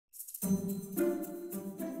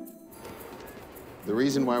The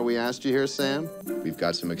reason why we asked you here, Sam, we've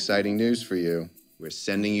got some exciting news for you. We're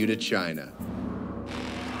sending you to China.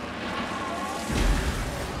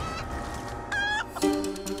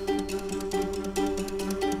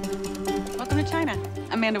 Welcome to China.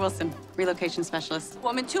 I'm Amanda Wilson, relocation specialist.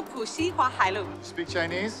 Speak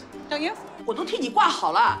Chinese? Don't you?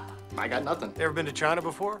 I got nothing. Ever been to China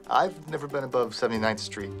before? I've never been above 79th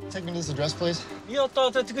Street. Take me to this address, please.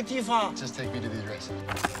 Just take me to the address.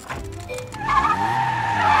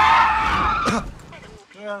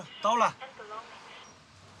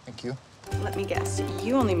 Thank you. Let me guess.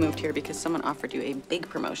 You only moved here because someone offered you a big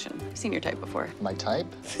promotion. I've seen your type before. My type?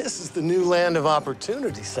 This is the new land of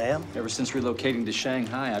opportunity, Sam. Ever since relocating to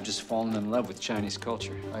Shanghai, I've just fallen in love with Chinese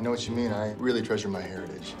culture. I know what you mean. I really treasure my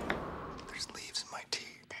heritage. There's leaves in my tea.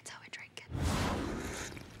 That's how I drink it.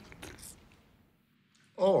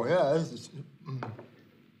 Oh, yeah. This is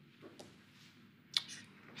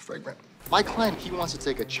fragrant. My client, he wants to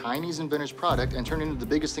take a Chinese inventor's product and turn it into the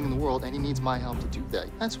biggest thing in the world, and he needs my help to do that.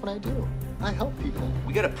 That's what I do. I help people.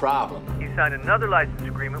 We got a problem. He signed another license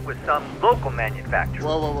agreement with some local manufacturer.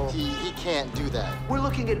 Whoa. He can't do that. We're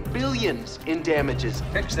looking at billions in damages.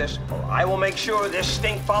 Fix this, or I will make sure this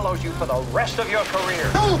stink follows you for the rest of your career.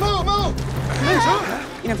 Move!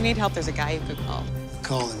 You know, if you need help, there's a guy you could call.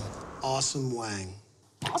 Call him Awesome Wang.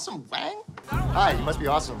 Awesome Wang? Hi, you must be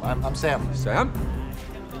awesome. I'm Sam. Sam?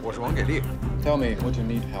 我是王给力. Tell me what you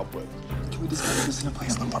need help with. Can we discuss this in a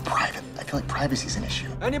place a little more private? I feel like privacy's an issue.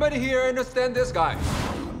 Anybody here understand this guy?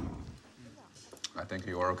 I think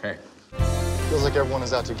you are okay. Feels like everyone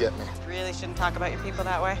is out to get me. Really shouldn't talk about your people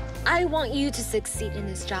that way. I want you to succeed in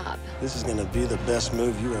this job. This is gonna be the best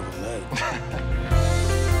move you ever made.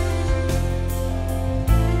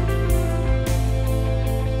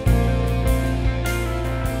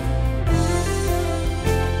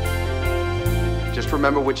 Just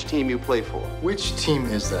remember which team you play for. Which team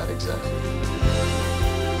is that exactly?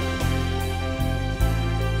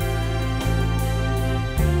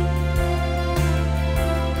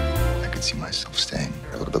 I could see myself staying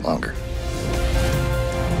a little bit longer.